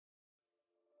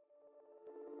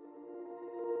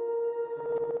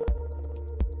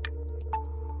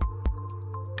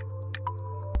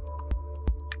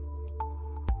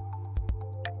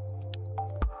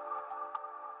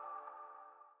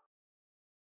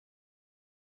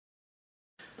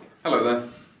Hello there,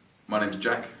 my name's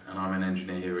Jack and I'm an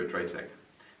engineer here at DrayTek,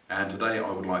 and today I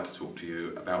would like to talk to you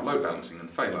about load balancing and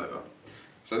failover.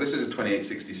 So this is a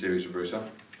 2860 series of router,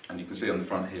 and you can see on the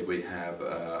front here we have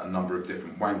a number of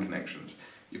different WAN connections.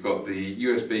 You've got the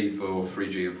USB for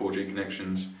 3G and 4G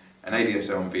connections, an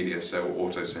ADSL and VDSL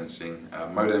auto sensing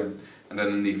modem, and then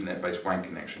an Ethernet based WAN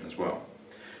connection as well.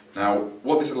 Now,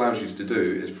 what this allows you to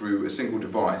do is, through a single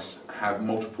device, have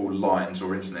multiple lines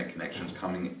or internet connections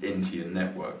coming into your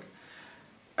network.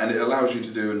 And it allows you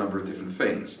to do a number of different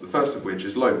things, the first of which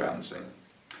is load balancing.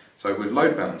 So with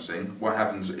load balancing, what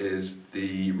happens is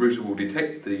the router will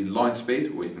detect the line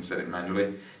speed, or you can set it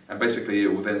manually, and basically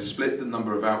it will then split the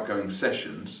number of outgoing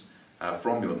sessions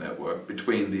from your network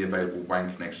between the available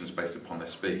WAN connections based upon their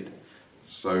speed.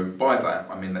 So by that,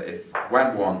 I mean that if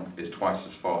WAN 1 is twice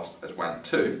as fast as WAN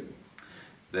 2,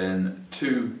 then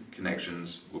 2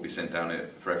 connections will be sent down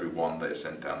it for every one that is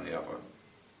sent down the other.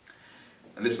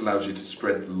 And this allows you to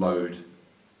spread the load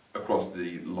across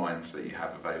the lines that you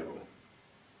have available.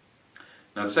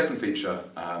 Now, the second feature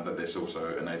that this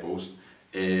also enables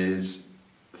is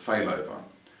failover.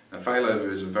 Now,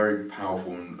 failover is a very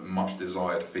powerful and much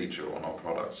desired feature on our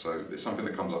products, so it's something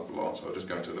that comes up a lot, so I'll just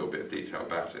go into a little bit of detail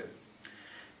about it.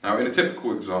 Now, in a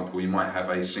typical example, you might have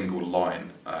a single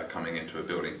line coming into a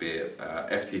building, be it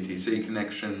FTTC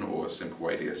connection or a simple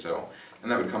ADSL, and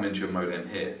that would come into your modem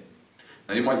here.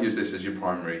 Now, you might use this as your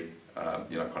primary,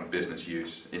 kind of business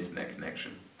use internet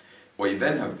connection. What you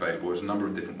then have available is a number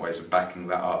of different ways of backing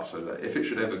that up, so that if it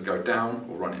should ever go down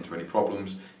or run into any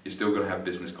problems, you're still going to have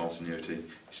business continuity. You're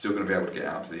still going to be able to get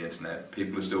out to the internet.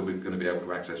 People are still going to be able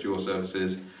to access your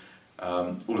services.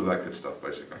 All of that good stuff,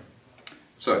 basically.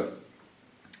 So,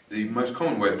 the most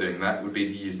common way of doing that would be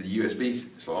to use the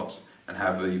USB slots and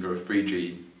have either a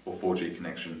 3G or 4G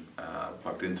connection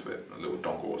plugged into it, a little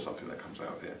dongle or something that comes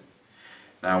out here.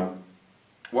 Now,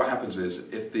 what happens is,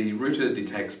 if the router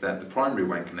detects that the primary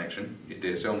WAN connection, your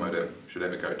DSL modem, should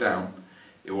ever go down,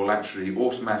 it will actually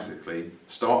automatically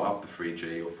start up the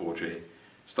 3G or 4G,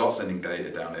 start sending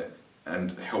data down it,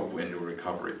 and help in your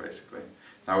recovery, basically.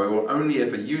 Now, it will only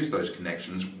ever use those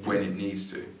connections when it needs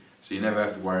to, so you never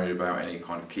have to worry about any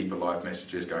kind of keep alive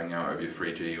messages going out over your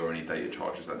 3G or any data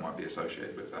charges that might be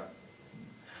associated with that.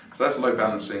 So that's load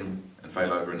balancing and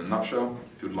failover in a nutshell.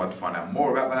 If you would like to find out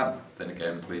more about that, then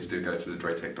again, please do go to the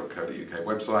DrayTek.co.uk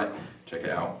website, check it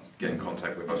out, get in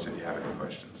contact with us if you have any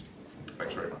questions.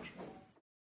 Thanks very much.